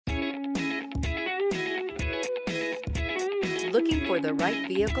Looking for the right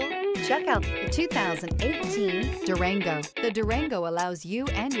vehicle? Check out the 2018 Durango. The Durango allows you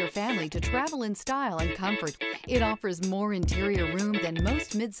and your family to travel in style and comfort. It offers more interior room than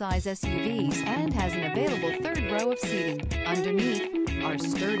most midsize SUVs and has an available third row of seating. Underneath are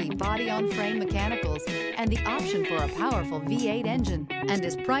sturdy body-on-frame mechanicals and the option for a powerful V8 engine, and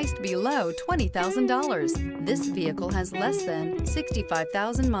is priced below $20,000. This vehicle has less than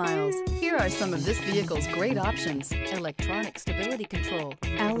 65,000 miles. Here are some of this vehicle's great options: electronic stability control,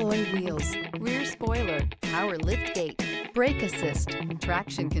 alloy wheels, rear spoiler, power lift gate, brake assist,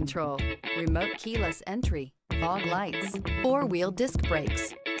 traction control, remote keyless entry, fog lights, four-wheel disc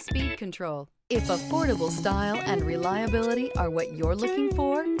brakes, speed control. If affordable style and reliability are what you're looking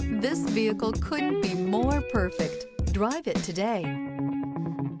for, this vehicle couldn't be more perfect. Drive it today.